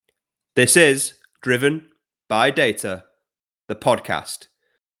This is Driven by Data, the podcast,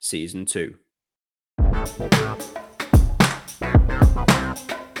 Season 2.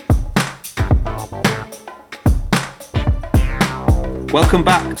 Welcome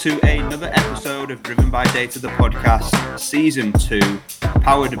back to another episode of Driven by Data, the podcast, Season 2,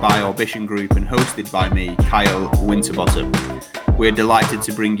 powered by Orbition Group and hosted by me, Kyle Winterbottom. We're delighted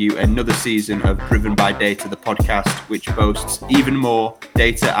to bring you another season of Driven by Data, the podcast, which boasts even more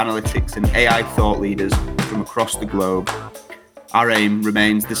data analytics and AI thought leaders from across the globe. Our aim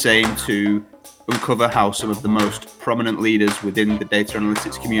remains the same: to uncover how some of the most prominent leaders within the data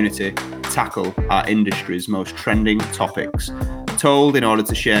analytics community tackle our industry's most trending topics, told in order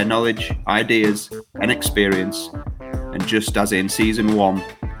to share knowledge, ideas, and experience, and just as in Season 1,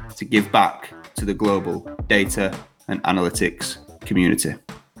 to give back to the global data and analytics community.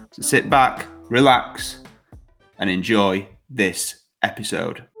 So sit back, relax, and enjoy this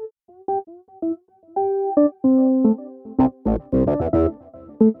episode.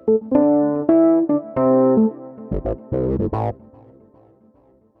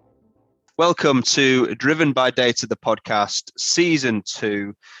 Welcome to Driven by Data, the podcast, Season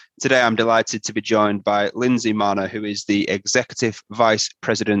 2. Today, I'm delighted to be joined by Lindsay Marner, who is the Executive Vice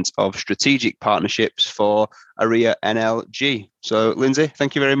President of Strategic Partnerships for ARIA NLG. So, Lindsay,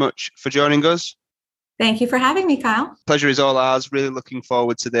 thank you very much for joining us. Thank you for having me, Kyle. Pleasure is all ours. Really looking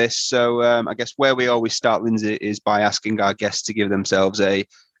forward to this. So, I guess where we always start, Lindsay, is by asking our guests to give themselves a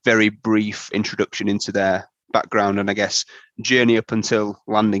very brief introduction into their background and I guess journey up until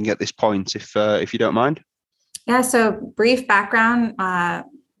landing at this point, if you don't mind. Yeah, so brief background.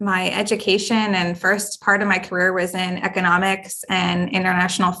 My education and first part of my career was in economics and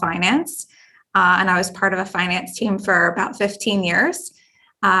international finance. And I was part of a finance team for about 15 years.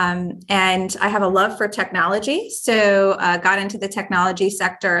 And I have a love for technology. So got into the technology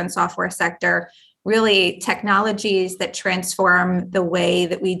sector and software sector, really technologies that transform the way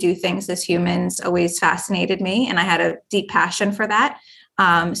that we do things as humans always fascinated me. And I had a deep passion for that.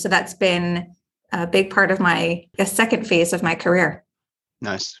 So that's been a big part of my second phase of my career.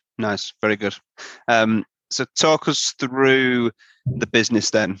 Nice. Very good. So talk us through the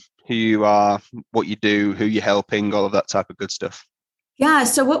business then, who you are, what you do, who you're helping, all of that type of good stuff. Yeah.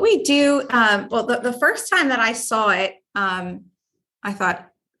 So what we do, the first time that I saw it, I thought,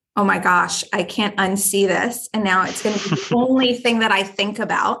 oh my gosh, I can't unsee this. And now it's going to be the only thing that I think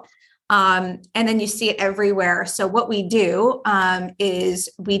about. And then you see it everywhere. So what we do is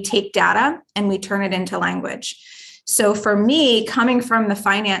we take data and we turn it into language. So for me, coming from the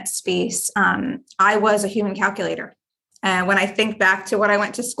finance space, I was a human calculator. And when I think back to what I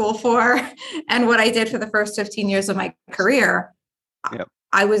went to school for and what I did for the first 15 years of my career, yep.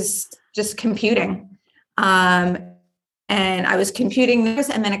 I was just computing. And I was computing those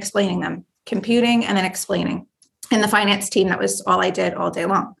and then explaining them, computing and then explaining. In the finance team, that was all I did all day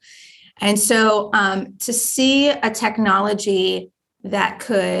long. And so to see a technology that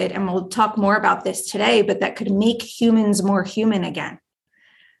could, and we'll talk more about this today, but that could make humans more human again,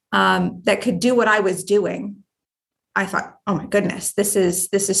 that could do what I was doing, I thought, oh my goodness, this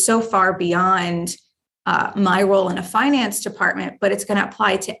is so far beyond my role in a finance department, but it's going to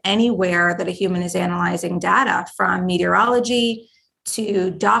apply to anywhere that a human is analyzing data, from meteorology to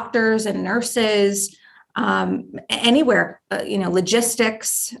doctors and nurses, anywhere,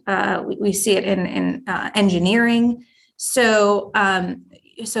 logistics. We see it in engineering. So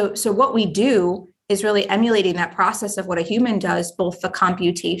what we do is really emulating that process of what a human does, both the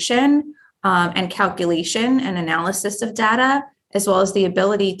computation and calculation and analysis of data, as well as the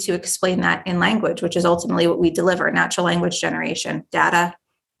ability to explain that in language, which is ultimately what we deliver: natural language generation, data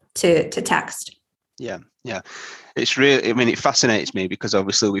to text. Yeah. It's really, it fascinates me because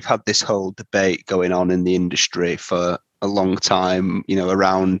obviously we've had this whole debate going on in the industry for a long time,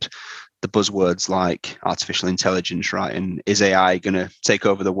 around the buzzwords like artificial intelligence, right? And is AI going to take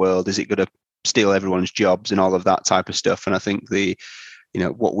over the world? Is it going to steal everyone's jobs and all of that type of stuff? And I think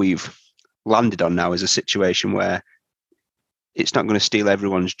what we've landed on now is a situation where it's not going to steal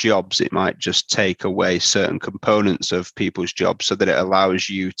everyone's jobs. It might just take away certain components of people's jobs so that it allows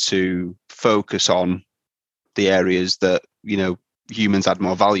you to focus on the areas that, humans add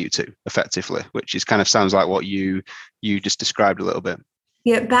more value to effectively, which is kind of sounds like what you just described a little bit.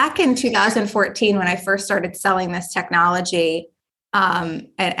 Yeah. Back in 2014, when I first started selling this technology, and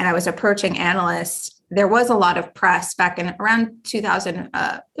I was approaching analysts, there was a lot of press back in around 2000.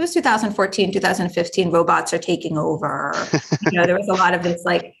 It was 2014, 2015. Robots are taking over. There was a lot of this,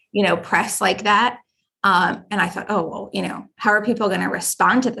 press like that. And I thought, oh, well, how are people going to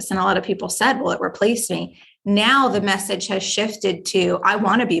respond to this? And a lot of people said, well, it replaced me. Now the message has shifted to, I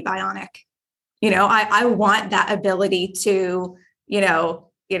want to be bionic. I want that ability to,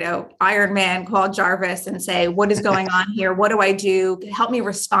 Iron Man call Jarvis and say, what is going on here? What do I do? Help me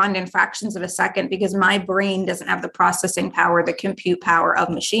respond in fractions of a second, because my brain doesn't have the processing power, the compute power of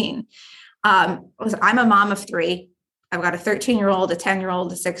machine. I'm a mom of 3. I've got a 13-year-old, a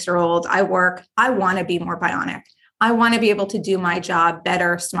 10-year-old, a 6-year-old. I want to be more bionic. I want to be able to do my job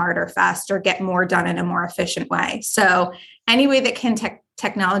better, smarter, faster, get more done in a more efficient way. So any way that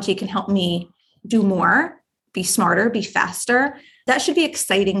technology can help me do more, be smarter, be faster, that should be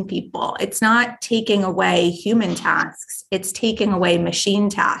exciting people. It's not taking away human tasks. It's taking away machine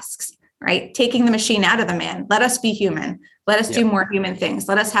tasks, right? Taking the machine out of the man. Let us be human. Let us do more human things.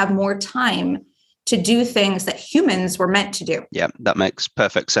 Let us have more time to do things that humans were meant to do. Yeah, that makes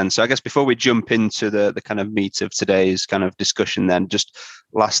perfect sense. So I guess before we jump into the kind of meat of today's kind of discussion, then just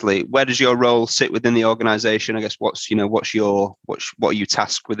lastly, where does your role sit within the organization? I guess what are you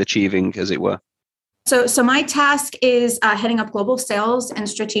tasked with achieving, as it were? So my task is heading up global sales and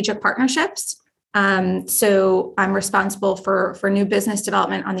strategic partnerships. So I'm responsible for new business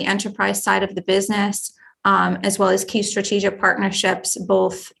development on the enterprise side of the business, as well as key strategic partnerships,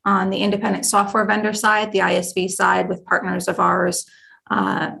 both on the independent software vendor side, the ISV side, with partners of ours,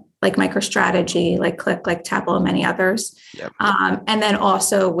 like MicroStrategy, like Click, like Tableau, and many others. Yep. And then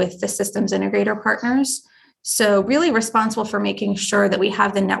also with the systems integrator partners. So really responsible for making sure that we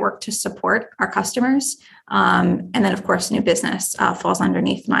have the network to support our customers. And then, of course, new business falls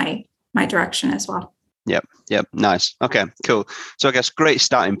underneath my direction as well. Yep. Nice. Okay, cool. So I guess great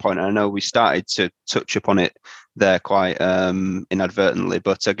starting point. I know we started to touch upon it there quite inadvertently,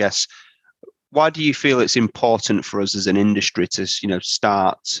 but I guess, why do you feel it's important for us as an industry to,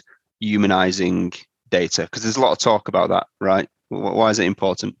 start humanizing data? Because there's a lot of talk about that, right? Why is it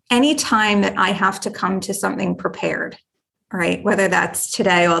important? Anytime that I have to come to something prepared, right? Whether that's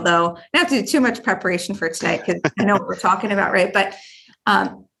today, although I don't have to do too much preparation for today because I know what we're talking about, right? But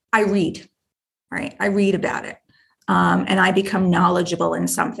I read, right? I read about it and I become knowledgeable in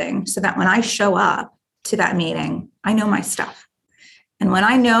something so that when I show up to that meeting, I know my stuff. And when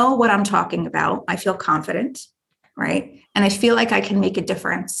I know what I'm talking about, I feel confident, right? And I feel like I can make a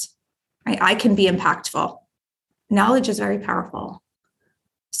difference, right? I can be impactful. Knowledge is very powerful.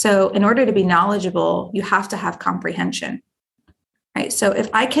 So in order to be knowledgeable, you have to have comprehension, right? So if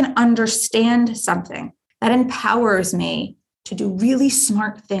I can understand something, that empowers me to do really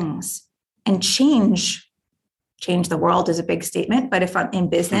smart things and change the world is a big statement, but if I'm in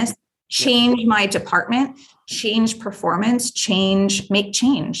business, change my department, change performance, make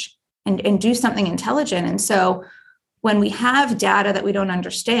change and do something intelligent. And so when we have data that we don't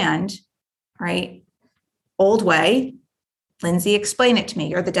understand, right? Old way, Lindsay, explain it to me.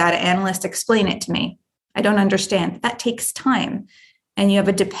 You're the data analyst, explain it to me. I don't understand. That takes time. And you have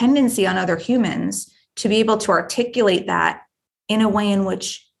a dependency on other humans to be able to articulate that in a way in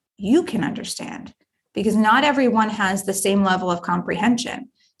which you can understand, because not everyone has the same level of comprehension.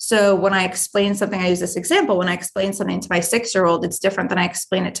 So when I explain something, I use this example, when I explain something to my 6-year-old, it's different than I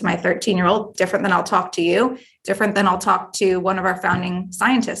explain it to my 13-year-old, different than I'll talk to you, different than I'll talk to one of our founding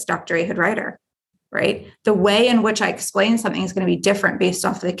scientists, Dr. Ehud Reiter. Right? The way in which I explain something is going to be different based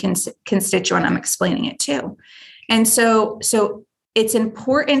off the constituent I'm explaining it to. And so it's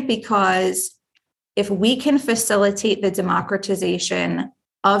important because if we can facilitate the democratization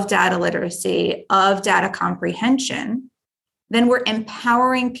of data literacy, of data comprehension, then we're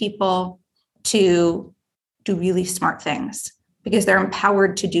empowering people to do really smart things because they're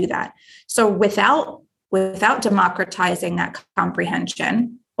empowered to do that. So without democratizing that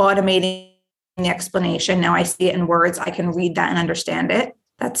comprehension, automating the explanation. Now I see it in words. I can read that and understand it.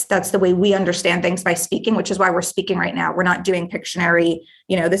 That's the way we understand things, by speaking, which is why we're speaking right now. We're not doing Pictionary.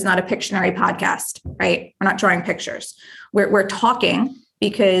 This is not a Pictionary podcast, right? We're not drawing pictures. We're talking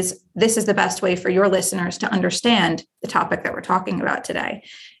because this is the best way for your listeners to understand the topic that we're talking about today.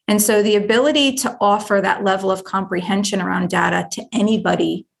 And so the ability to offer that level of comprehension around data to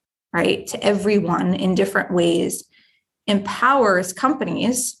anybody, right, to everyone in different ways, empowers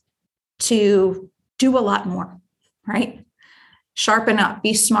companies to do a lot more, right? Sharpen up,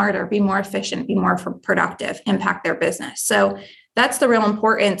 be smarter, be more efficient, be more productive, impact their business. So that's the real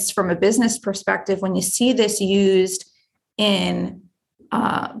importance from a business perspective. When you see this used in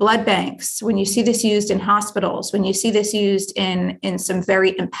blood banks, when you see this used in hospitals, when you see this used in some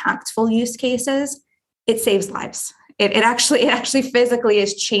very impactful use cases, it saves lives. It actually physically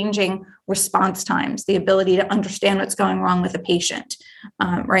is changing response times, the ability to understand what's going wrong with a patient,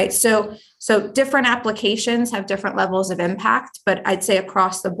 right? So different applications have different levels of impact, but I'd say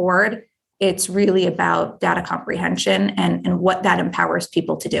across the board, it's really about data comprehension and what that empowers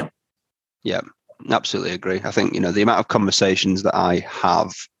people to do. Yeah, absolutely agree. I think, the amount of conversations that I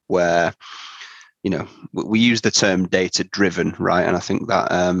have where, we use the term data driven, right? And I think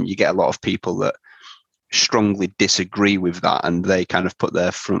that you get a lot of people that strongly disagree with that, and they kind of put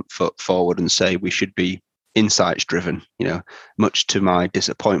their front foot forward and say we should be insights driven, much to my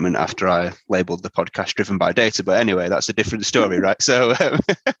disappointment after I labeled the podcast Driven by Data. But anyway, that's a different story, right? So,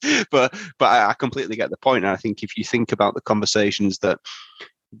 but I completely get the point. And I think if you think about the conversations that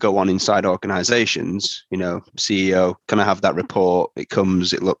go on inside organizations, CEO, can I have that report?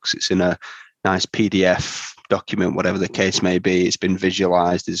 It's in a nice PDF document, whatever the case may be. It's been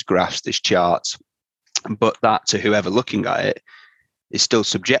visualized, there's graphs, there's charts. But that, to whoever looking at it, is still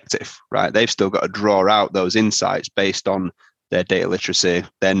subjective, right? They've still got to draw out those insights based on their data literacy,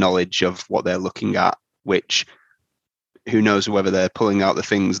 their knowledge of what they're looking at, which who knows whether they're pulling out the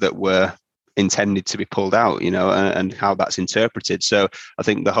things that were intended to be pulled out, and how that's interpreted. So I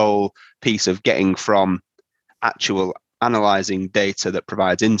think the whole piece of getting from actual analyzing data that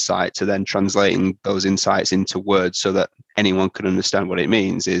provides insight to then translating those insights into words so that anyone can understand what it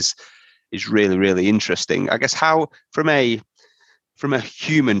means is really, really interesting. I guess how, from a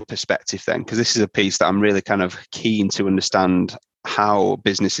human perspective then, because this is a piece that I'm really kind of keen to understand how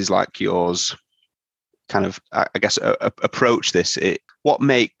businesses like yours kind of, I guess, approach this. What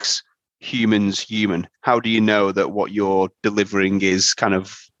makes humans human? How do you know that what you're delivering is kind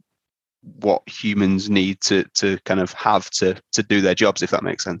of what humans need to kind of have to do their jobs, if that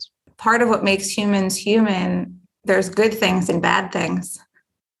makes sense? Part of what makes humans human, there's good things and bad things.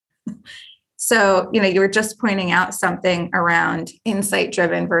 So, you were just pointing out something around insight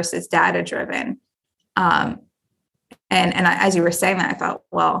driven versus data driven. And as you were saying that, I thought,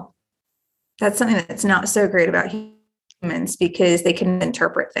 well, that's something that's not so great about humans because they can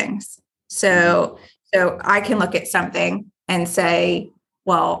interpret things. So I can look at something and say,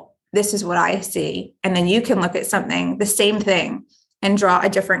 well, this is what I see. And then you can look at something, the same thing, and draw a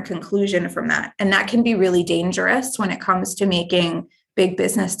different conclusion from that. And that can be really dangerous when it comes to making big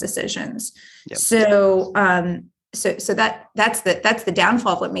business decisions. Yep. So that's the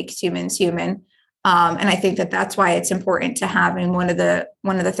downfall of what makes humans human. And I think that's why it's important to have. And one of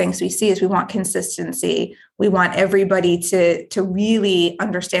the things we see is we want consistency. We want everybody to really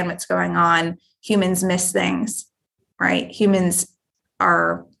understand what's going on. Humans miss things, right? Humans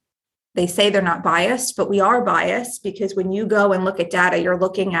they say they're not biased, but we are biased because when you go and look at data, you're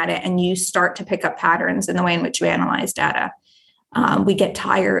looking at it and you start to pick up patterns in the way in which you analyze data. We get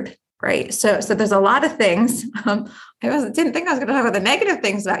tired, right? So there's a lot of things. I didn't think I was going to talk about the negative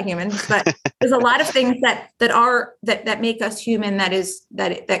things about humans, but there's a lot of things that make us human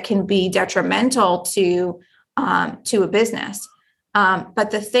that can be detrimental to a business.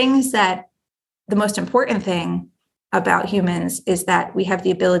 But the most important thing about humans is that we have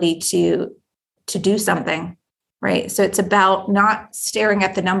the ability to do something, right? So it's about not staring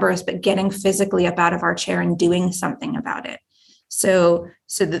at the numbers, but getting physically up out of our chair and doing something about it. So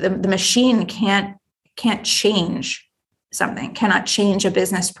the machine can't change something, cannot change a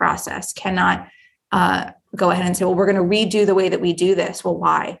business process, cannot go ahead and say, well, we're going to redo the way that we do this. Well,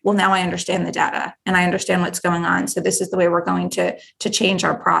 why? Well, now I understand the data and I understand what's going on. So this is the way we're going to change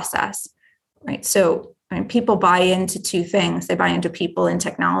our process, right? So people buy into two things. They buy into people and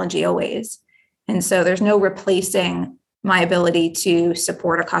technology always. And so there's no replacing my ability to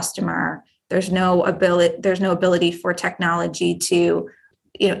support a customer. There's no ability for technology to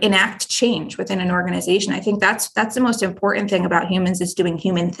enact change within an organization. I think that's the most important thing about humans is doing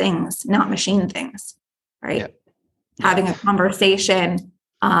human things, not machine things, right? Yeah. Having a conversation,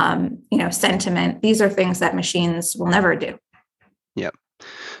 sentiment. These are things that machines will never do. Yeah.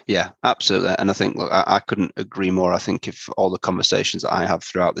 Yeah, absolutely. And I think, look, I couldn't agree more. I think if all the conversations that I have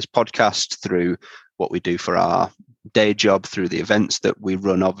throughout this podcast, through what we do for our day job, through the events that we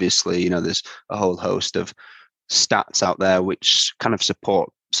run, obviously, there's a whole host of stats out there which kind of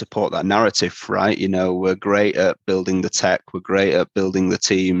support that narrative, right? We're great at building the tech, we're great at building the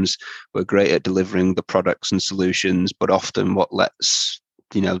teams, we're great at delivering the products and solutions, but often what lets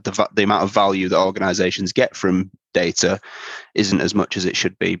the amount of value that organizations get from data isn't as much as it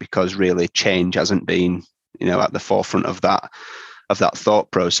should be, because really change hasn't been at the forefront of that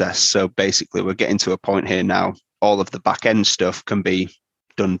thought process. So basically we're getting to a point here now, all of the back end stuff can be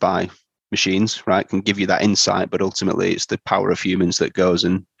done by machines, right? Can give you that insight, but ultimately it's the power of humans that goes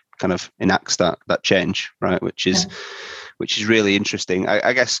and kind of enacts that change, right? Which is really interesting.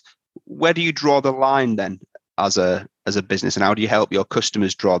 I guess, where do you draw the line then as a business, and how do you help your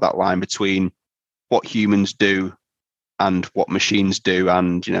customers draw that line between what humans do and what machines do,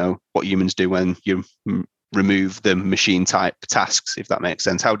 and what humans do when you remove the machine type tasks, if that makes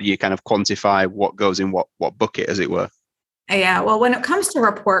sense? How do you kind of quantify what goes in what bucket, as it were? Yeah, well, when it comes to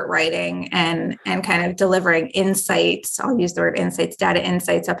report writing and kind of delivering insights, I'll use the word insights, data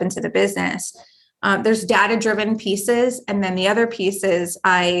insights up into the business, there's data-driven pieces. And then the other pieces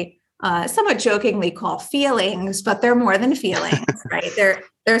I somewhat jokingly call feelings, but they're more than feelings, right?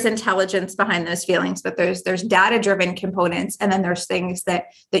 There's intelligence behind those feelings, but there's data-driven components. And then there's things that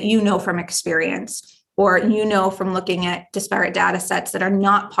from experience, or from looking at disparate data sets that are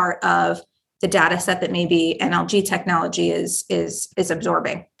not part of the data set that maybe NLG technology is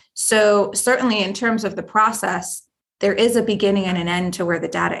absorbing. So certainly in terms of the process, there is a beginning and an end to where the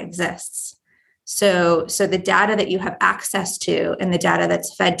data exists. So the data that you have access to and the data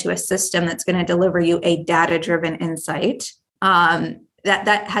that's fed to a system that's going to deliver you a data-driven insight,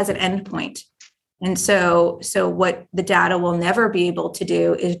 that has an endpoint. And so what the data will never be able to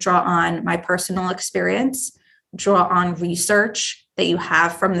do is draw on my personal experience, draw on research that you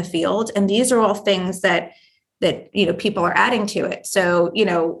have from the field. And these are all things that people are adding to it. So,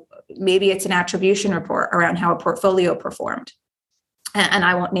 maybe it's an attribution report around how a portfolio performed. And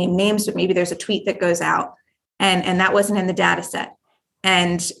I won't name names, but maybe there's a tweet that goes out and that wasn't in the data set.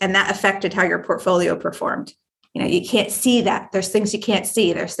 And that affected how your portfolio performed. You can't see that. There's things you can't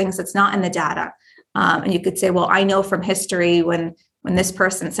see. There's things that's not in the data. And you could say, well, I know from history when this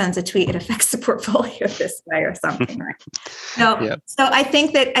person sends a tweet, it affects the portfolio this way or something, right? So I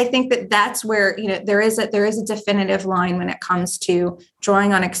think that that's where, there is a definitive line when it comes to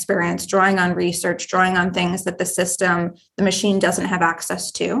drawing on experience, drawing on research, drawing on things that the machine doesn't have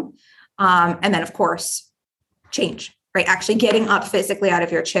access to. And then of course, change, right? Actually getting up physically out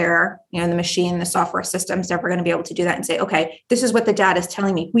of your chair, the machine, the software system's never going to be able to do that and say, okay, this is what the data is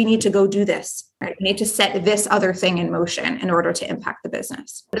telling me. We need to go do this, right? We need to set this other thing in motion in order to impact the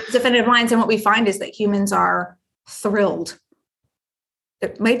business. But it's definitive lines. And what we find is that humans are thrilled.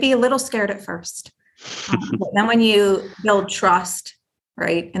 They might be a little scared at first. But then when you build trust,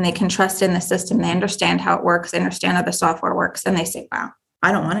 right? And they can trust in the system, they understand how it works, they understand how the software works, then they say, wow,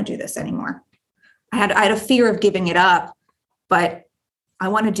 I don't want to do this anymore. I had a fear of giving it up, but I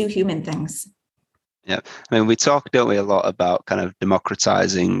want to do human things. Yeah. I mean, we talk, don't we, a lot about kind of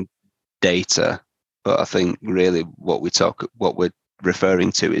democratizing data, but I think really what we're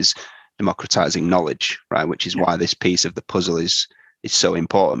referring to is democratizing knowledge, right? Which is why this piece of the puzzle is so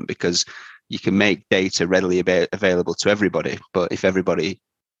important, because you can make data readily available to everybody. But if everybody,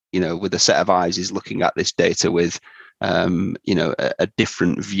 with a set of eyes is looking at this data with a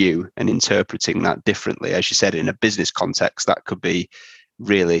different view and interpreting that differently, as you said, in a business context, that could be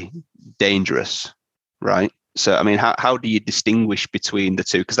really dangerous, right? So, I mean, how do you distinguish between the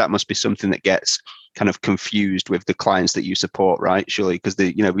two? Because that must be something that gets kind of confused with the clients that you support, right? Surely, because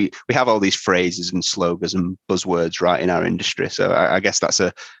we have all these phrases and slogans and buzzwords, right, in our industry. So I guess that's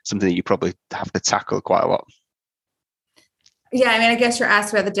something that you probably have to tackle quite a lot. Yeah, I mean, I guess you're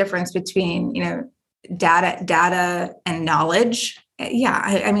asking about the difference between, data and knowledge. Yeah,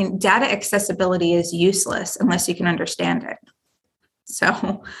 I mean, data accessibility is useless unless you can understand it.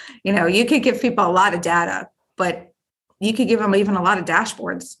 So, you could give people a lot of data, but you could give them even a lot of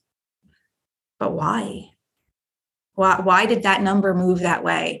dashboards. But why? Why did that number move that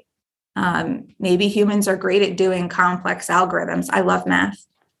way? Maybe humans are great at doing complex algorithms. I love math.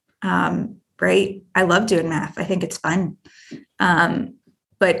 Right? I love doing math. I think it's fun.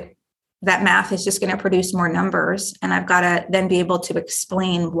 But that math is just going to produce more numbers. And I've got to then be able to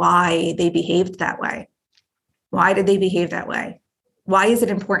explain why they behaved that way. Why did they behave that way? Why is it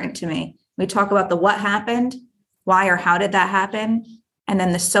important to me? We talk about the what happened, why or how did that happen? And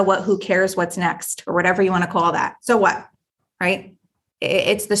then the so what, who cares what's next, or whatever you want to call that. So what, right?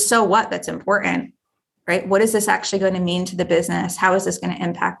 It's the so what that's important, right? What is this actually going to mean to the business? How is this going to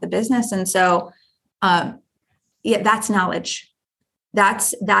impact the business? And so, that's knowledge.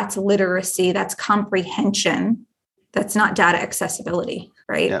 That's literacy, that's comprehension. That's not data accessibility,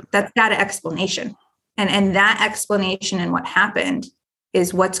 right? Yeah. That's data explanation. And that explanation and what happened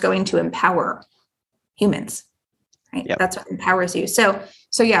is what's going to empower humans, right? Yep. That's what empowers you. So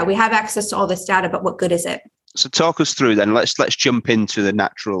yeah, we have access to all this data, but what good is it? So talk us through then, let's jump into the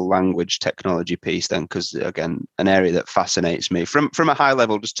natural language technology piece then, because again, an area that fascinates me. From a high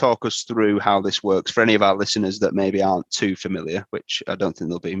level, just talk us through how this works for any of our listeners that maybe aren't too familiar, which I don't think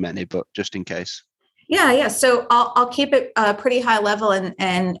there'll be many, but just in case. Yeah. So I'll keep it pretty high level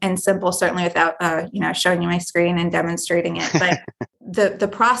and simple, certainly without showing you my screen and demonstrating it. But the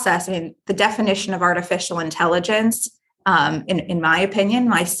process, I mean, the definition of artificial intelligence, in my opinion,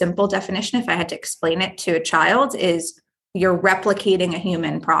 my simple definition, if I had to explain it to a child, is you're replicating a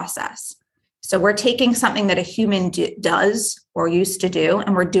human process. So we're taking something that a human does or used to do,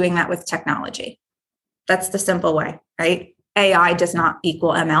 and we're doing that with technology. That's the simple way, right? AI does not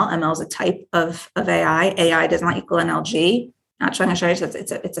equal ML. ML is a type of AI. AI does not equal NLG. Not showing it's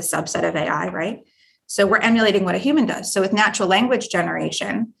a subset of AI, right? So we're emulating what a human does. So with natural language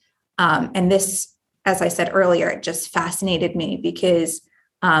generation, and this, as I said earlier, it just fascinated me because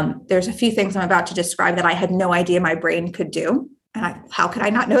there's a few things I'm about to describe that I had no idea my brain could do. And how could I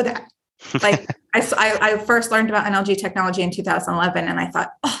not know that? Like I first learned about NLG technology in 2011, and I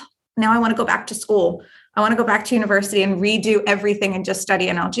thought, oh, now I want to go back to school. I want to go back to university and redo everything and just study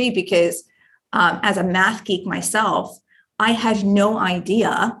NLG because as a math geek myself, I had no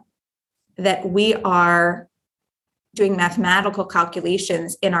idea that we are doing mathematical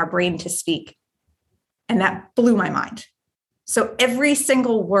calculations in our brain to speak. And that blew my mind. So every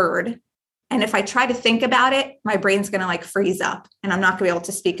single word, and if I try to think about it, my brain's going to like freeze up and I'm not going to be able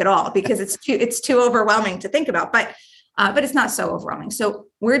to speak at all because it's too overwhelming to think about, but it's not so overwhelming. So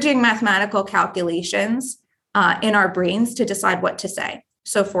we're doing mathematical calculations in our brains to decide what to say.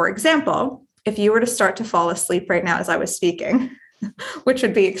 So for example, if you were to start to fall asleep right now as I was speaking, which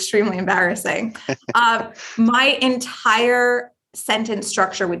would be extremely embarrassing, my entire sentence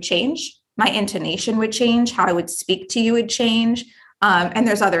structure would change. My intonation would change. How I would speak to you would change. And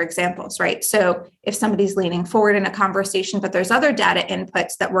there's other examples, right? So if somebody's leaning forward in a conversation, but there's other data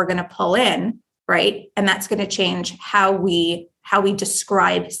inputs that we're going to pull in, right? And that's going to change how we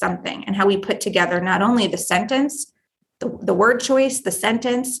describe something and how we put together not only the sentence, the word choice, the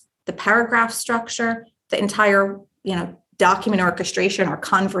sentence, the paragraph structure, the entire, document orchestration or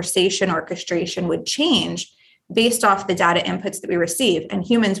conversation orchestration would change based off the data inputs that we receive. And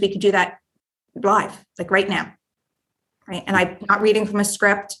humans, we could do that live, like right now. Right. And I'm not reading from a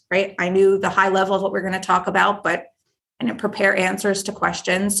script, right? I knew the high level of what we're going to talk about, but I didn't prepare answers to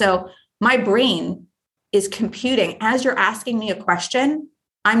questions. So my brain is computing. As you're asking me a question,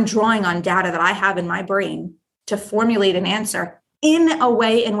 I'm drawing on data that I have in my brain to formulate an answer in a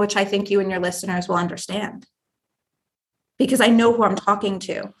way in which I think you and your listeners will understand. Because I know who I'm talking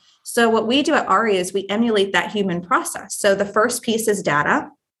to. So what we do at ARIA is we emulate that human process. So the first piece is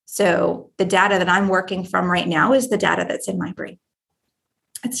data. So the data that I'm working from right now is the data that's in my brain.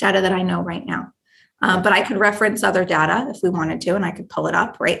 It's data that I know right now. But I could reference other data if we wanted to, and I could pull it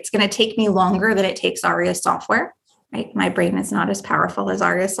up, right? It's going to take me longer than it takes ARIA software, right? My brain is not as powerful as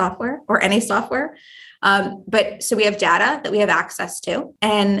ARIA software or any software. But so we have data that we have access to.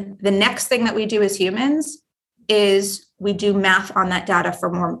 And the next thing that we do as humans is we do math on that data for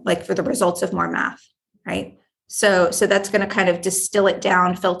more, like for the results of more math, right? So that's going to kind of distill it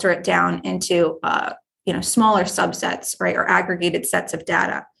down, filter it down into, smaller subsets, right? Or aggregated sets of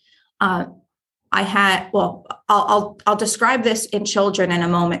data. I'll describe this in children in a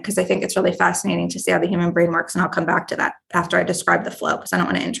moment because I think it's really fascinating to see how the human brain works. And I'll come back to that after I describe the flow because I don't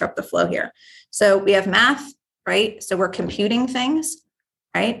want to interrupt the flow here. So we have math, right? So we're computing things,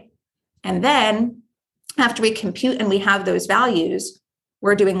 right? And then after we compute and we have those values,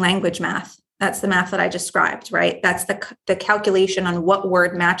 we're doing language math. That's the math that I described, right? That's the calculation on what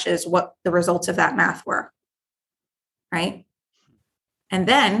word matches what the results of that math were, right? And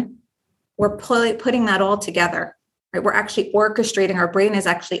then we're putting that all together, right? We're actually orchestrating. Our brain is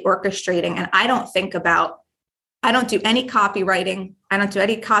actually orchestrating. And I don't do any copywriting. I don't do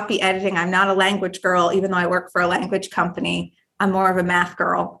any copy editing. I'm not a language girl, even though I work for a language company. I'm more of a math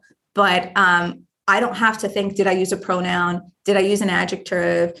girl. But I don't have to think, did I use a pronoun? Did I use an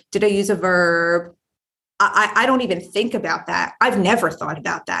adjective? Did I use a verb? I don't even think about that. I've never thought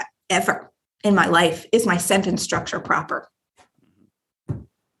about that ever in my life. Is my sentence structure proper?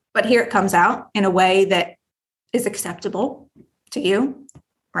 But here it comes out in a way that is acceptable to you,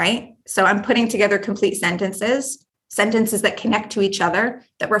 right? So I'm putting together complete sentences that connect to each other,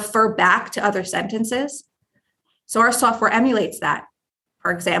 that refer back to other sentences. So our software emulates that. For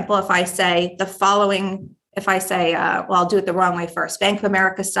example, if I say the following, I'll do it the wrong way first. Bank of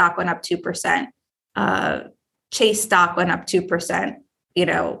America stock went up 2%. Chase stock went up 2%.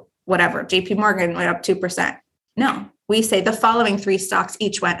 Whatever. JP Morgan went up 2%. No, we say the following three stocks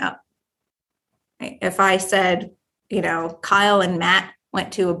each went up. Right? If I said, Kyle and Matt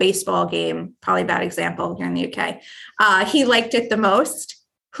went to a baseball game, probably a bad example here in the UK. He liked it the most.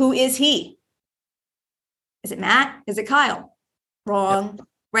 Who is he? Is it Matt? Is it Kyle? Wrong, yep.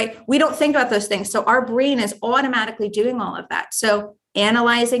 Right? We don't think about those things. So our brain is automatically doing all of that. So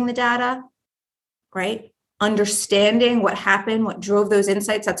analyzing the data, right? Understanding what happened, what drove those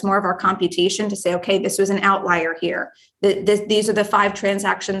insights. That's more of our computation to say, okay, this was an outlier here. These are the 5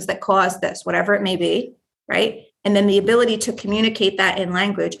 transactions that caused this, whatever it may be, right? and then the ability to communicate that in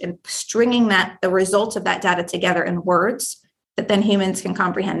language and stringing the results of that data together in words that then humans can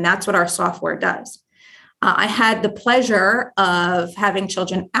comprehend. That's what our software does. I had the pleasure of having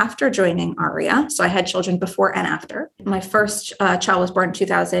children after joining ARIA. So I had children before and after. My first child was born in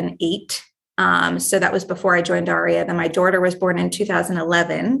 2008. So that was before I joined ARIA. Then my daughter was born in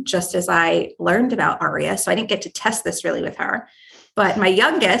 2011, just as I learned about ARIA. So I didn't get to test this really with her. But my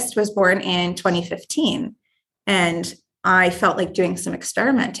youngest was born in 2015. And I felt like doing some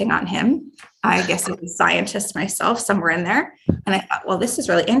experimenting on him. I guess as a scientist myself, somewhere in there. And I thought, well, this is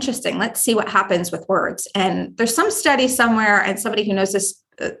really interesting. Let's see what happens with words. And there's some study somewhere, and somebody who knows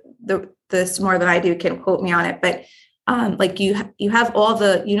this more than I do can quote me on it. But like you have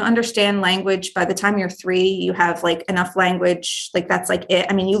understand language by the time you're 3, you have like enough language. Like that's like it.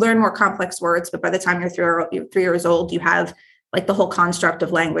 I mean, you learn more complex words, but by the time you're 3 years old, you have like the whole construct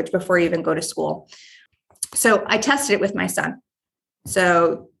of language before you even go to school. So I tested it with my son.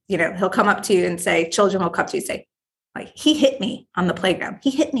 So, he'll come up to you and say, children will come up to you and say, like, he hit me on the playground. He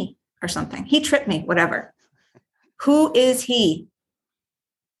hit me or something. He tripped me, whatever. Who is he?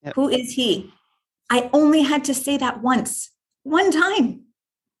 Yep. Who is he? I only had to say that one time.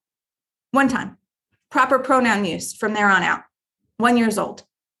 Proper pronoun use from there on out. 1 year old.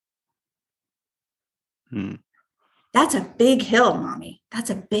 That's a big hill, mommy. That's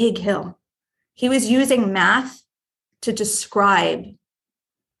a big hill. He was using math to describe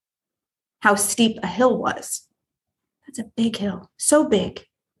how steep a hill was. That's a big hill. So big,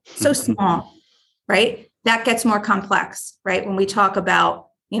 so small, right? That gets more complex, right? When we talk about,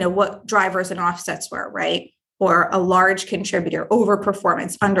 what drivers and offsets were, right? Or a large contributor,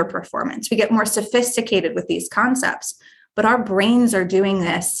 overperformance, underperformance. We get more sophisticated with these concepts, but our brains are doing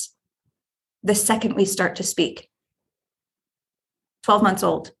this the second we start to speak. 12 months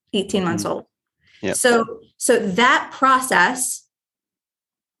old, 18 months old. Yep. So that process,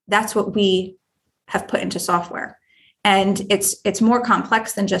 that's what we have put into software. And it's more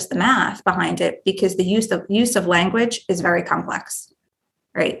complex than just the math behind it, because the use of language is very complex,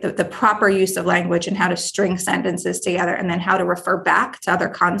 right? The proper use of language and how to string sentences together, and then how to refer back to other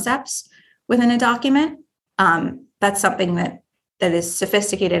concepts within a document. That's something that is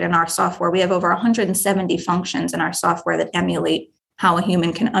sophisticated in our software. We have over 170 functions in our software that emulate how a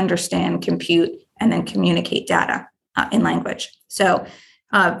human can understand, compute, and then communicate data in language. So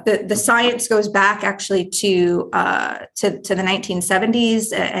the science goes back actually to the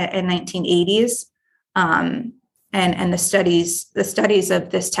 1970s and 1980s, and the studies of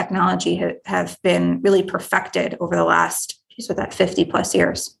this technology have been really perfected over the last 50 plus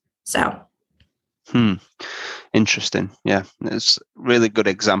years. So. Interesting. Yeah, it's a really good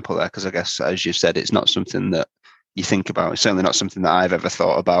example there, because I guess, as you said, it's not something that you think about. It's certainly not something that I've ever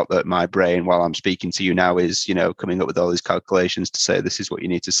thought about, that my brain, while I'm speaking to you now, is, coming up with all these calculations to say, this is what you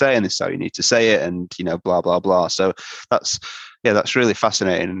need to say, and this is how you need to say it, and, blah, blah, blah. So that's really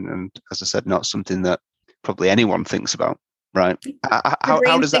fascinating. And as I said, not something that probably anyone thinks about, right?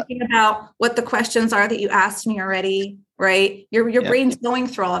 How does that? Thinking about what the questions are that you asked me already, right? Your brain's going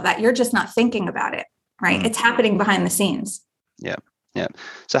through all of that. You're just not thinking about it, right? It's happening behind the scenes. Yeah. Yeah.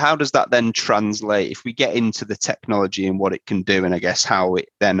 So how does that then translate, if we get into the technology and what it can do, and I guess how it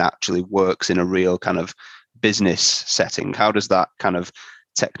then actually works in a real kind of business setting? How does that kind of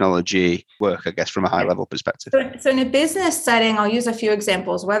technology work, I guess, from a high level perspective? So in a business setting, I'll use a few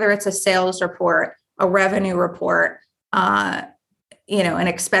examples, whether it's a sales report, a revenue report, an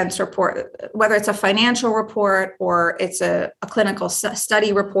expense report, whether it's a financial report or it's a clinical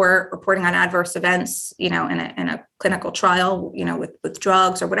study report, reporting on adverse events, in a clinical trial, with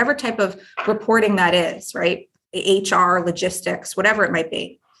drugs, or whatever type of reporting that is, right? HR, logistics, whatever it might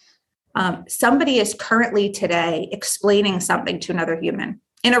be. Somebody is currently today explaining something to another human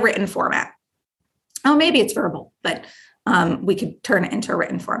in a written format. Oh, maybe it's verbal, but we could turn it into a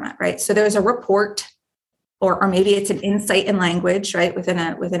written format, right? So there's a report, or maybe it's an insight in language, right, within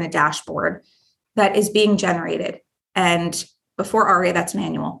a dashboard that is being generated. And before ARIA, that's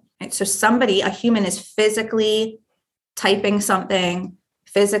manual. Right? So a human is physically typing something,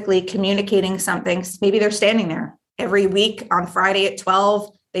 physically communicating something. Maybe they're standing there every week on Friday at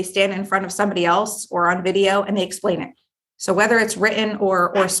 12, they stand in front of somebody else or on video and they explain it. So whether it's written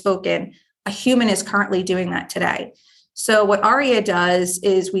or spoken, a human is currently doing that today. So what ARIA does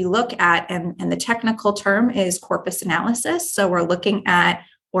is we look at, and the technical term is corpus analysis. So we're looking at,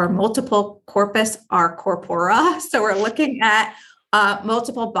 or multiple corpus are corpora. So we're looking at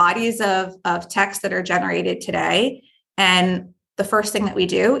multiple bodies of text that are generated today. And the first thing that we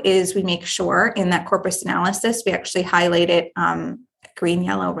do is we make sure in that corpus analysis, we actually highlight it green,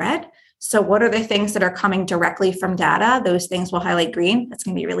 yellow, red. So what are the things that are coming directly from data? Those things will highlight green. That's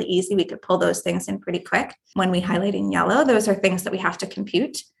going to be really easy. We could pull those things in pretty quick. When we highlight in yellow, those are things that we have to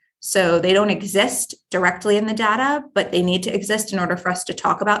compute. So they don't exist directly in the data, but they need to exist in order for us to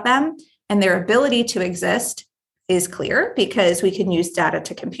talk about them. And their ability to exist is clear because we can use data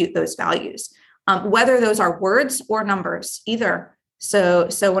to compute those values, whether those are words or numbers, either. So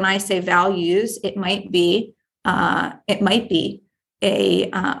when I say values, it might be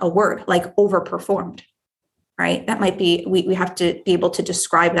a word like overperformed, right? That might be, we have to be able to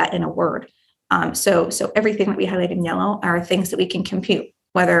describe that in a word. So everything that we highlight in yellow are things that we can compute,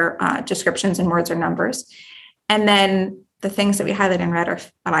 whether descriptions in words or numbers. And then the things that we highlight in red are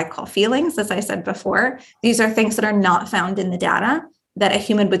what I call feelings, as I said before. These are things that are not found in the data that a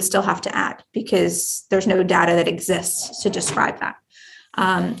human would still have to add because there's no data that exists to describe that.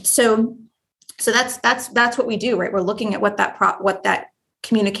 So that's what we do, right? We're looking at what that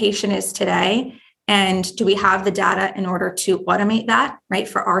communication is today. And do we have the data in order to automate that, right?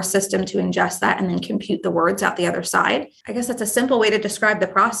 For our system to ingest that and then compute the words out the other side. I guess that's a simple way to describe the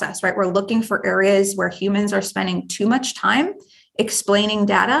process, right? We're looking for areas where humans are spending too much time explaining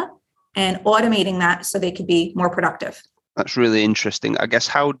data and automating that so they could be more productive. That's really interesting. I guess,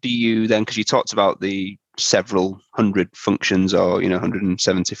 how do you then, because you talked about the several hundred functions or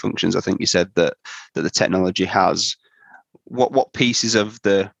 170 functions, I think you said that the technology has, what pieces of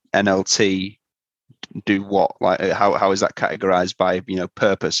the NLT do what? Like how is that categorized by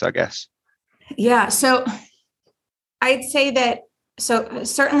purpose, I guess? Yeah, so I'd say that, so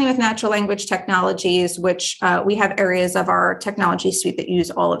certainly with natural language technologies, which we have areas of our technology suite that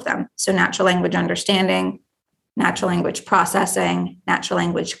use all of them. So natural language understanding, natural language processing, natural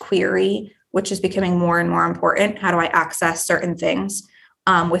language query, which is becoming more and more important. How do I access certain things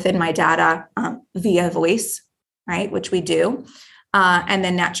within my data via voice, right? Which we do. And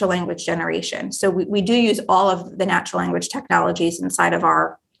then natural language generation. So we do use all of the natural language technologies inside of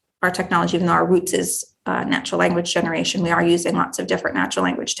our technology, even though our roots is natural language generation. We are using lots of different natural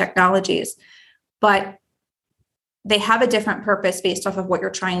language technologies, but they have a different purpose based off of what you're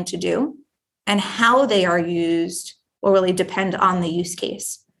trying to do, and how they are used will really depend on the use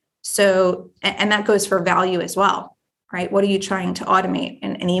case. So, and that goes for value as well, right? What are you trying to automate?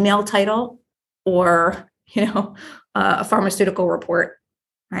 An email title, or, a pharmaceutical report,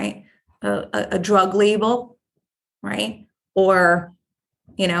 right? A drug label, right? Or,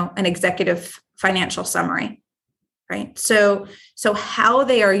 an executive financial summary, right? So how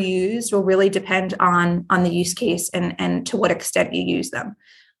they are used will really depend on the use case and to what extent you use them.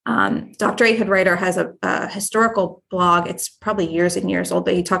 Dr. Ehud Reiter has a historical blog. It's probably years and years old,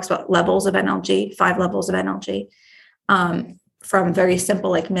 but he talks about levels of NLG, 5 levels of NLG, from very simple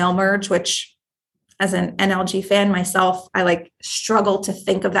like mail merge, which as an NLG fan myself, I struggle to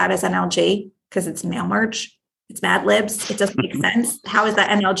think of that as NLG because it's mail merge. It's Mad Libs. It doesn't make sense. How is that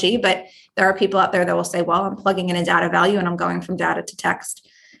NLG? But there are people out there that will say, well, I'm plugging in a data value and I'm going from data to text,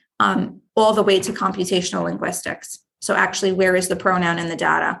 all the way to computational linguistics. So actually, where is the pronoun in the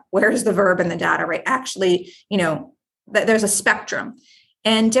data? Where is the verb in the data, right? Actually, there's a spectrum,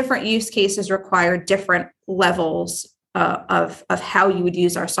 and different use cases require different levels of how you would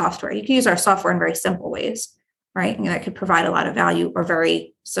use our software. You can use our software in very simple ways, right? That could provide a lot of value, or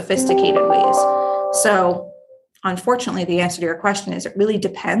very sophisticated ways. So unfortunately, the answer to your question is it really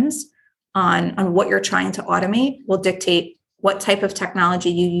depends on what you're trying to automate will dictate what type of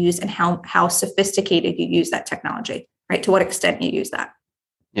technology you use and how sophisticated you use that technology, right? To what extent you use that.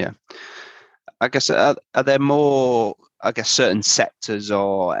 Yeah. I guess, are there more, certain sectors,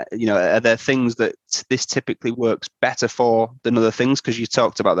 or, are there things that this typically works better for than other things? Because you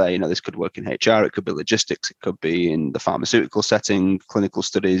talked about there, this could work in HR, it could be logistics, it could be in the pharmaceutical setting, clinical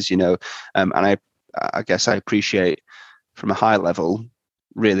studies, and I guess I appreciate from a high level,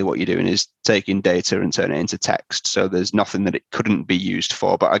 really what you're doing is taking data and turning it into text. So there's nothing that it couldn't be used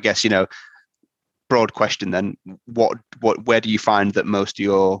for. But I guess, broad question then, where do you find that most of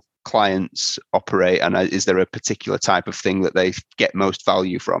your clients operate, and is there a particular type of thing that they get most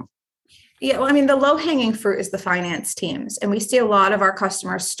value from? Yeah, well, the low-hanging fruit is the finance teams. And we see a lot of our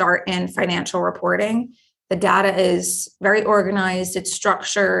customers start in financial reporting. The data is very organized, it's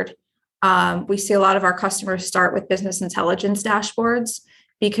structured. We see a lot of our customers start with business intelligence dashboards,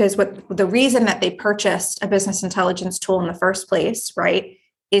 because the reason that they purchased a business intelligence tool in the first place, right,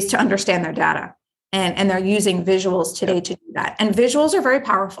 is to understand their data. And they're using visuals today to do that. And visuals are very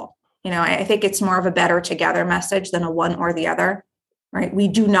powerful. I think it's more of a better together message than a one or the other, right? We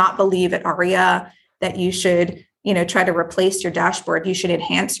do not believe at ARIA that you should, try to replace your dashboard. You should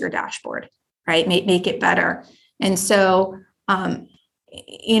enhance your dashboard, right? Make it better. And so,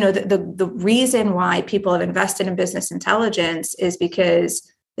 the reason why people have invested in business intelligence is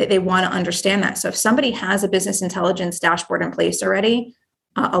because they want to understand that. So if somebody has a business intelligence dashboard in place already,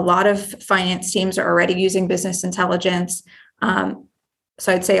 a lot of finance teams are already using business intelligence.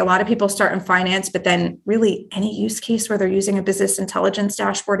 So I'd say a lot of people start in finance, but then really any use case where they're using a business intelligence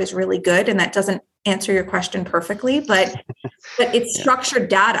dashboard is really good. And that doesn't answer your question perfectly, but it's structured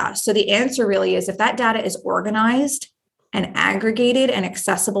data. So the answer really is, if that data is organized and aggregated and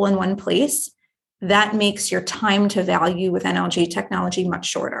accessible in one place, that makes your time to value with NLG technology much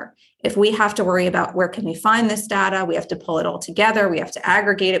shorter. If we have to worry about where can we find this data, we have to pull it all together, we have to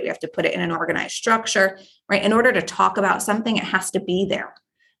aggregate it, we have to put it in an organized structure, right? In order to talk about something, it has to be there.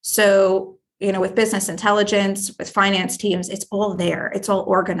 So, with business intelligence, with finance teams, it's all there, it's all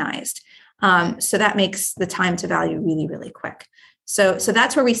organized. So that makes the time to value really, really quick. So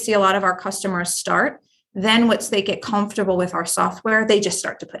that's where we see a lot of our customers start. Then once they get comfortable with our software, they just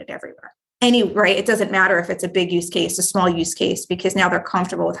start to put it everywhere. Right? It doesn't matter if it's a big use case, a small use case, because now they're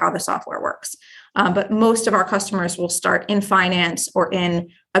comfortable with how the software works. But most of our customers will start in finance or in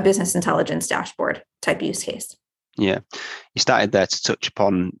a business intelligence dashboard type use case. Yeah, you started there to touch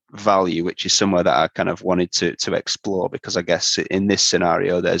upon value, which is somewhere that I kind of wanted to explore, because I guess in this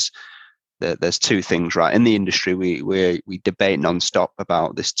scenario, there's two things, right? In the industry, we debate nonstop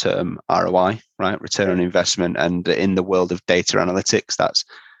about this term ROI, right? Return on investment. And in the world of data analytics, that's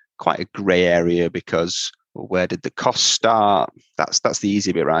quite a gray area, because where did the cost start? That's the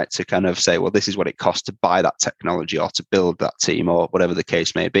easy bit, right? To kind of say, well, this is what it costs to buy that technology or to build that team or whatever the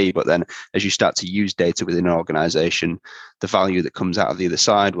case may be. But then as you start to use data within an organization, the value that comes out of the other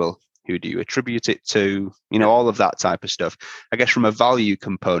side, well, who do you attribute it to? All of that type of stuff. I guess from a value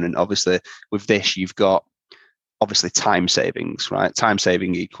component, obviously with this, you've got obviously time savings, right? Time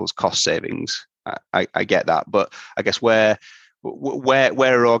saving equals cost savings. I get that. But I guess where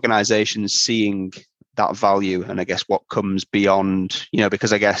are organizations seeing that value, and I guess what comes beyond,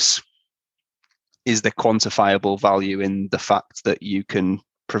 because I guess, is there quantifiable value in the fact that you can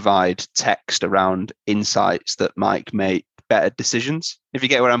provide text around insights that might make better decisions, if you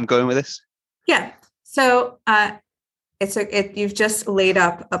get where I'm going with this? Yeah. So you've just laid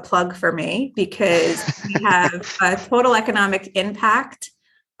up a plug for me, because we have a total economic impact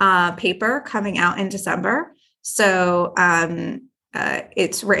paper coming out in December. So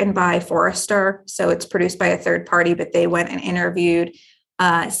it's written by Forrester. So it's produced by a third party, but they went and interviewed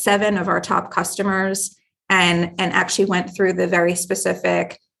 7 of our top customers and actually went through the very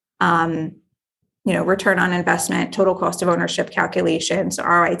specific, return on investment, total cost of ownership calculations,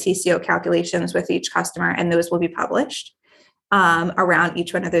 ROI TCO calculations with each customer, and those will be published around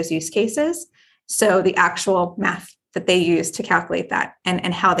each one of those use cases. So the actual math that they use to calculate that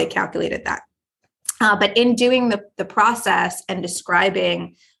and how they calculated that. But in doing the process and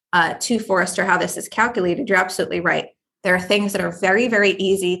describing to Forrester how this is calculated, you're absolutely right. There are things that are very, very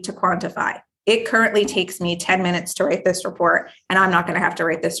easy to quantify. It currently takes me 10 minutes to write this report, and I'm not going to have to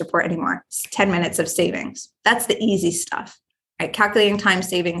write this report anymore. It's 10 minutes of savings. That's the easy stuff, right? Calculating time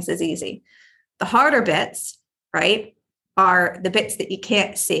savings is easy. The harder bits, right, are the bits that you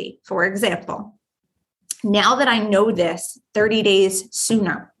can't see. For example, now that I know this 30 days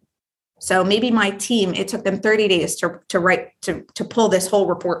sooner, so maybe my team, it took them 30 days to pull this whole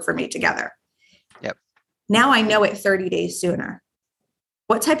report for me together. Yep. Now I know it 30 days sooner.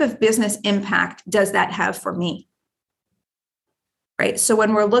 What type of business impact does that have for me? Right. So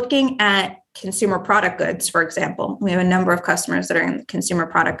when we're looking at consumer product goods, for example, we have a number of customers that are in the consumer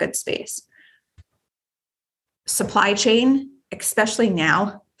product goods space. Supply chain, especially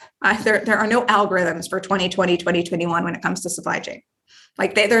now, there are no algorithms for 2020, 2021 when it comes to supply chain.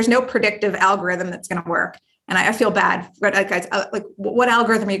 Like there's no predictive algorithm that's going to work. And I feel bad, but guys, what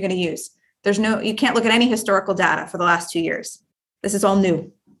algorithm are you going to use? You can't look at any historical data for the last 2 years. This is all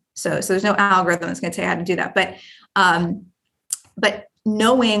new. So there's no algorithm that's going to tell you how to do that. But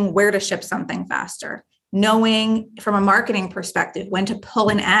knowing where to ship something faster, knowing from a marketing perspective, when to pull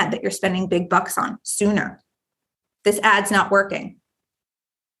an ad that you're spending big bucks on sooner. This ad's not working.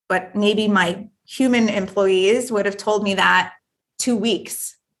 But maybe my human employees would have told me that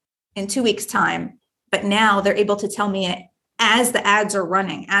in 2 weeks' time. But now they're able to tell me it as the ads are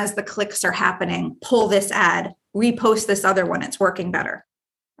running, as the clicks are happening, pull this ad, repost this other one, it's working better,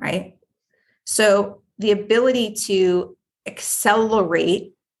 right? So the ability to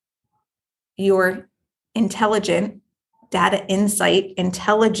accelerate your intelligent data insight,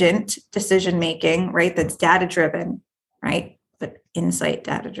 intelligent decision-making, right? That's data-driven, right? But insight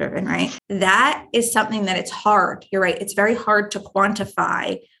data-driven, right? That is something that it's hard. You're right. It's very hard to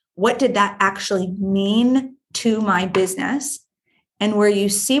quantify. What did that actually mean to my business? And where you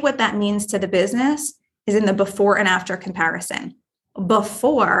see what that means to the business is in the before and after comparison.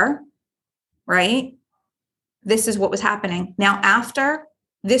 Before, right, this is what was happening. Now, after,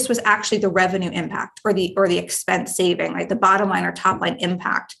 this was actually the revenue impact or the expense saving, right? The bottom line or top line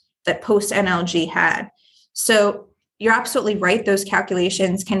impact that post NLG had. So you're absolutely right. Those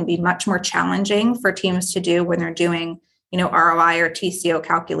calculations can be much more challenging for teams to do when they're doing, ROI or TCO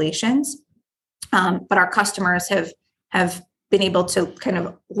calculations. But our customers have been able to kind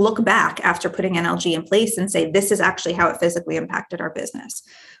of look back after putting NLG in place and say, this is actually how it physically impacted our business.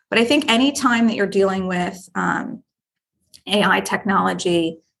 But I think anytime that you're dealing with AI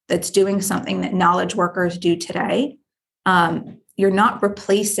technology that's doing something that knowledge workers do today, you're not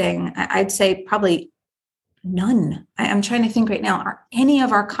replacing, I'd say probably none. I'm trying to think right now, are any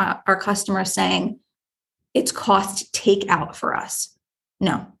of our customers saying it's cost takeout for us?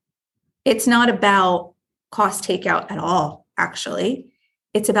 No, it's not about cost takeout at all, actually.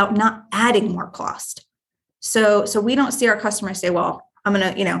 It's about not adding more cost. So we don't see our customers say, well, I'm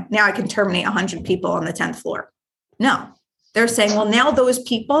going to, now I can terminate 100 people on the 10th floor. No, they're saying, well, now those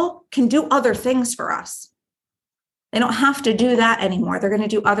people can do other things for us. They don't have to do that anymore. They're going to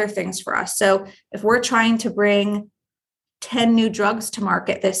do other things for us. So if we're trying to bring 10 new drugs to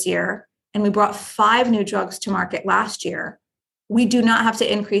market this year, and we brought 5 new drugs to market last year, we do not have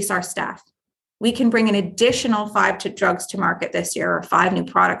to increase our staff. We can bring an additional 5 drugs to market this year, or 5 new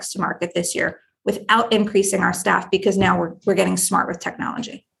products to market this year, without increasing our staff, because now we're getting smart with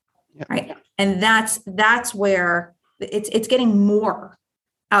technology, right? And that's where it's getting more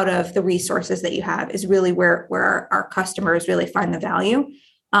out of the resources that you have, is really where our customers really find the value.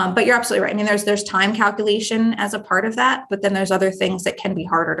 But you're absolutely right. I mean, there's time calculation as a part of that, but then there's other things that can be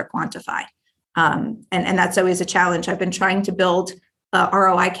harder to quantify. And that's always a challenge. I've been trying to build a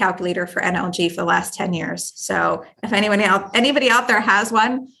ROI calculator for NLG for the last 10 years. So if anybody out there has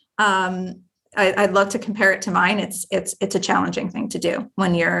one, I'd love to compare it to mine. It's a challenging thing to do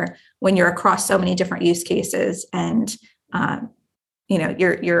when you're across so many different use cases, and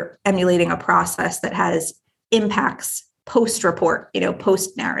you're emulating a process that has impacts post-report,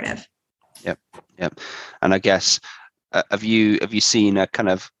 post-narrative. Yep. And I guess, have you seen a kind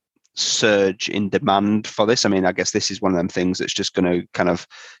of surge in demand for this? I mean, I guess this is one of them things that's just going to kind of,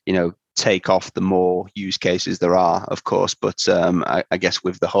 take off the more use cases there are, of course. But I guess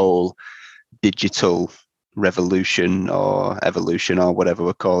with the whole digital revolution or evolution or whatever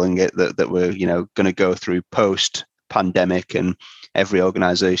we're calling it, that we're, going to go through post pandemic, and every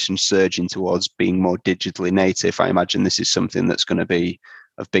organization surging towards being more digitally native, I imagine this is something that's going to be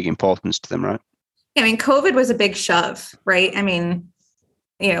of big importance to them, right? I mean, COVID was a big shove, right? I mean,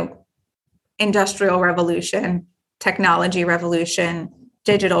 industrial revolution, technology revolution,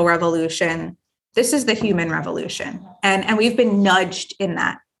 digital revolution. This is the human revolution. And we've been nudged in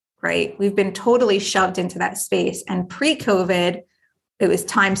that, right? We've been totally shoved into that space. And pre-COVID, it was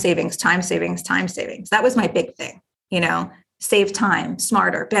time savings. That was my big thing, save time,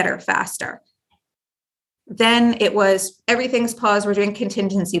 smarter, better, faster. Then it was everything's paused. We're doing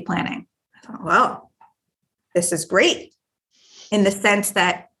contingency planning. I thought, well, this is great in the sense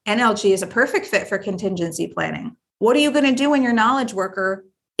that NLG is a perfect fit for contingency planning. What are you going to do when your knowledge worker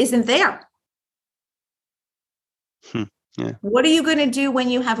isn't there? Yeah. What are you going to do when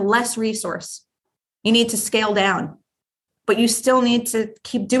you have less resource? You need to scale down, but you still need to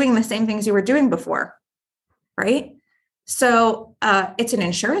keep doing the same things you were doing before, right? So it's an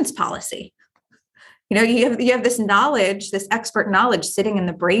insurance policy. You have this knowledge, this expert knowledge sitting in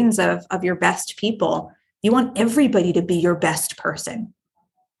the brains of your best people. You want everybody to be your best person,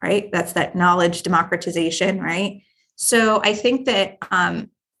 right? That's that knowledge democratization, right? So I think that,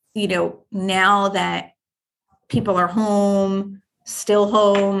 now that people are home, still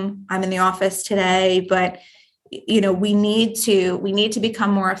home, I'm in the office today, but, we need to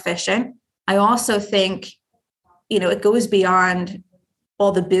become more efficient. I also think, it goes beyond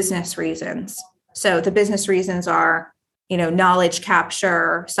all the business reasons. So the business reasons are, knowledge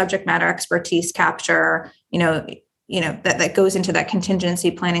capture, subject matter expertise capture, that goes into that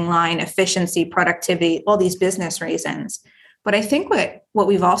contingency planning line, efficiency, productivity, all these business reasons. But I think what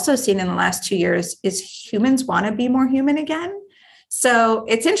we've also seen in the last 2 years is humans want to be more human again. So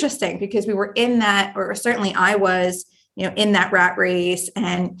it's interesting because we were in that, or certainly I was, in that rat race,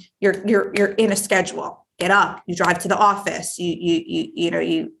 and you're in a schedule. Get up, you drive to the office,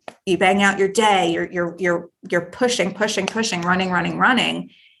 you bang out your day, you're pushing, running.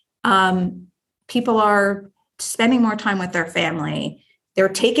 People are spending more time with their family. They're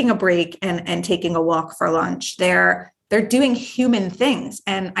taking a break and taking a walk for lunch. They're doing human things.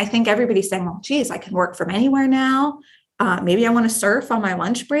 And I think everybody's saying, well, geez, I can work from anywhere now. maybe I want to surf on my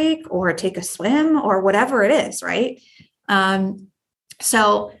lunch break or take a swim or whatever it is, right?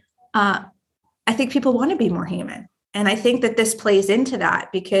 So I think people want to be more human. And I think that this plays into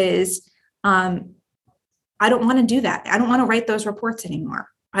that because I don't want to do that. I don't want to write those reports anymore.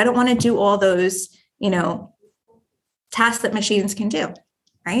 I don't want to do all those, tasks that machines can do,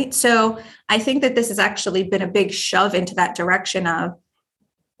 right? So I think that this has actually been a big shove into that direction of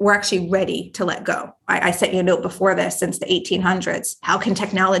we're actually ready to let go. I sent you a note before this, since the 1800s. How can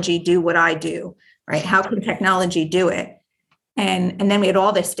technology do what I do, right? How can technology do it? And then we had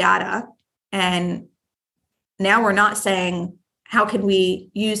all this data. And now we're not saying, how can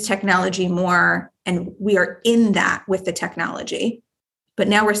we use technology more? And we are in that with the technology. But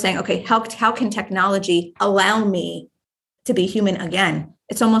now we're saying, okay, how can technology allow me to be human again?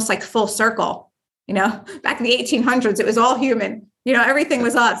 It's almost like full circle. Back in the 1800s, it was all human. Everything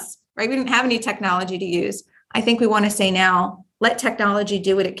was us, right? We didn't have any technology to use. I think we want to say now, let technology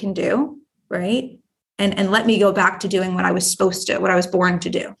do what it can do, right? And let me go back to doing what I was supposed to, what I was born to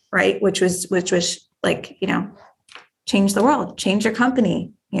do, right? Which was like, change the world, change your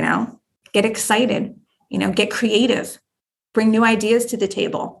company, get excited, get creative, bring new ideas to the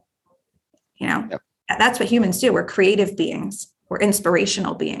table. Yep. That's what humans do. We're creative beings. We're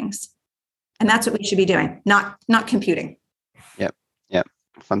inspirational beings. And that's what we should be doing, not computing. Yep.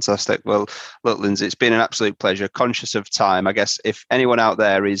 Fantastic. Well, look, Lindsay, it's been an absolute pleasure. Conscious of time, I guess if anyone out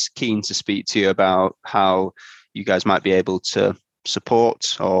there is keen to speak to you about how you guys might be able to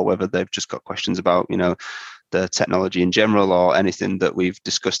support, or whether they've just got questions about, the technology in general or anything that we've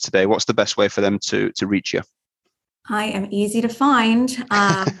discussed today, what's the best way for them to reach you? I am easy to find.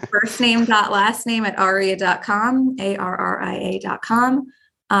 First name last name at arria.com, ARRIA.com.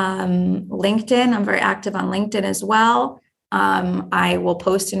 LinkedIn, I'm very active on LinkedIn as well. I will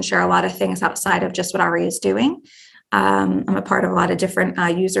post and share a lot of things outside of just what Arria is doing. I'm a part of a lot of different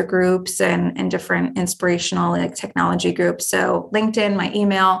user groups and different inspirational technology groups. So LinkedIn, my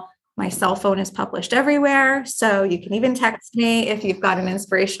email, my cell phone is published everywhere. So you can even text me if you've got an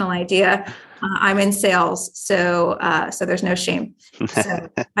inspirational idea. I'm in sales, so there's no shame. So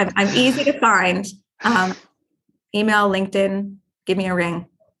I'm easy to find. Email, LinkedIn, give me a ring.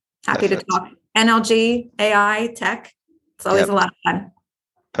 Happy to talk. NLG, AI, tech. It's always a lot of fun.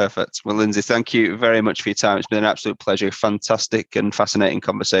 Perfect. Well, Lindsay, thank you very much for your time. It's been an absolute pleasure. Fantastic and fascinating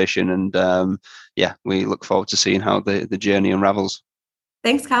conversation. And we look forward to seeing how the journey unravels.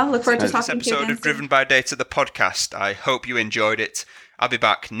 Thanks, Kyle. Look forward to talking to you again. This episode of Driven by Data, the podcast. I hope you enjoyed it. I'll be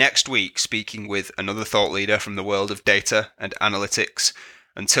back next week speaking with another thought leader from the world of data and analytics.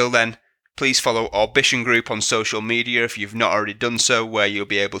 Until then, please follow Orbition Group on social media if you've not already done so, where you'll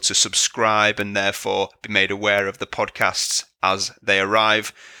be able to subscribe and therefore be made aware of the podcasts as they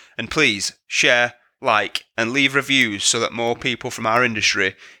arrive. And please share, like, and leave reviews so that more people from our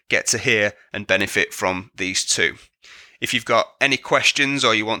industry get to hear and benefit from these too. If you've got any questions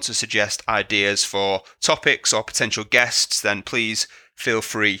or you want to suggest ideas for topics or potential guests, then please feel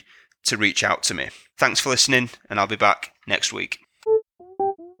free to reach out to me. Thanks for listening, and I'll be back next week.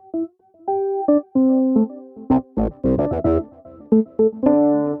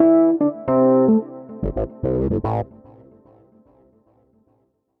 Bye.